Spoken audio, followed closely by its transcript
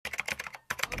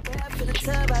to the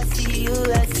club, I see you,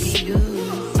 I see you. All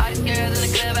the girls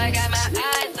in the club, I got my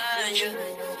eyes on you.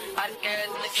 All the girls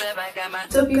in the club, I got my.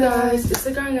 What's up, you guys? It's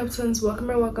the Growing Up Twins.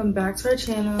 Welcome back to our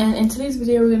channel. And in today's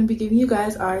video, we're going to be giving you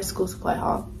guys our school supply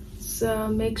haul. So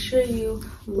make sure you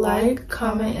like,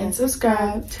 comment, and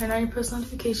subscribe. Turn on your post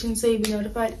notifications so you'll be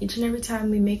notified each and every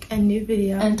time we make a new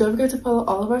video. And don't forget to follow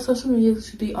all of our social media, which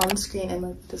should be on the screen in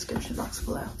the description box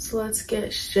below. So let's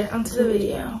get straight onto the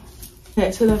video.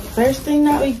 Okay, so the first thing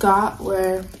that we got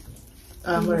were,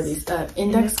 what are these?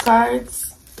 Index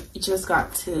cards. Each of us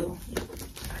got 2.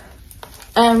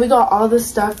 And we got all this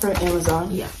stuff from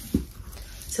Amazon. Yeah.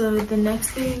 So the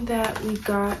next thing that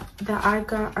I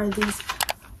got are these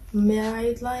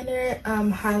matte liner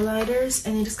highlighters,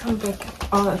 and they just come with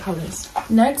like all the colors.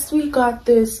 Next we got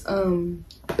this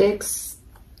Bix,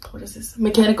 what is this,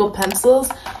 mechanical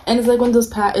pencils, and it's like one of those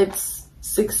it's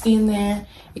 60 in there.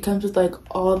 It comes with like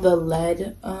all the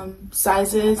lead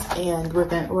sizes, and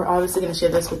we're obviously gonna share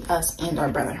this with us and our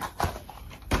brother.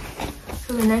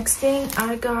 So the next thing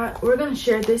I got, we're gonna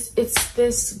share this. It's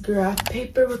this graph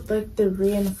paper with like the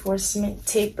reinforcement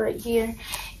tape right here.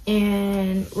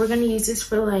 And we're gonna use this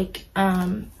for like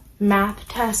math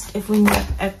test if we need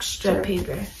extra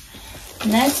paper.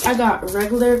 Next, I got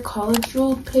regular college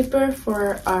ruled paper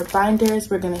for our binders.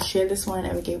 We're gonna share this one,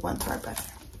 and we gave one to our brother.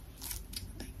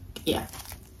 Yeah.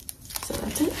 So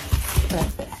that's it.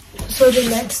 So the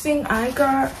next thing I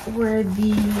got were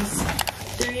these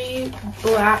 3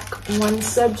 black 1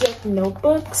 subject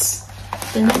notebooks.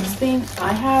 The next thing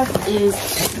I have is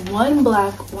 1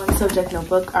 black 1 subject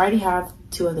notebook. I already have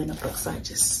 2 other notebooks, so I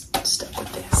just stuck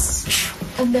with this.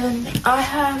 And then I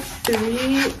have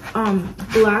 3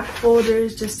 black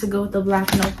folders just to go with the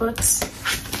black notebooks.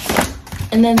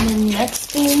 And then the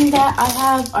next thing that I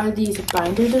have are these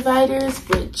binder dividers,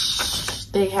 which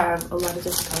they have a lot of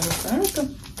different colors. So I like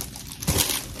them.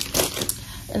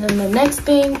 And then the next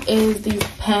thing is these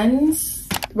pens.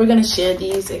 We're gonna share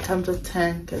these. It comes with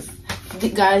 10 because,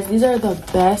 guys, these are the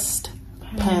best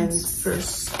pens for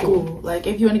school. Like,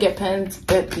 if you want to get pens,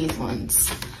 get these ones.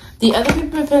 The other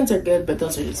paper pens are good, but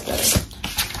those are just better.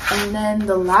 And then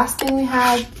the last thing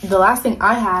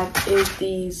I have is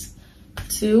these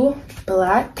 2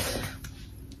 black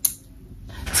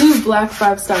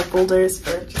 5-star folders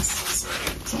for just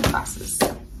some classes.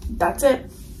 So that's it.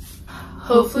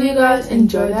 Hopefully you guys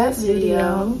enjoyed that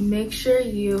video. Make sure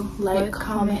you like,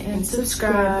 comment, and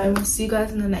subscribe. And we'll see you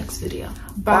guys in the next video.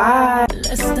 Bye.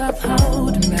 Let's stop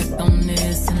holding back on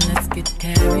this and let's get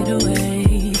carried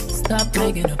away. Stop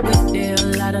making a big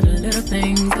deal out of the little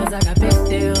things, cause I got big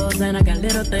deals and I got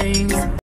little things.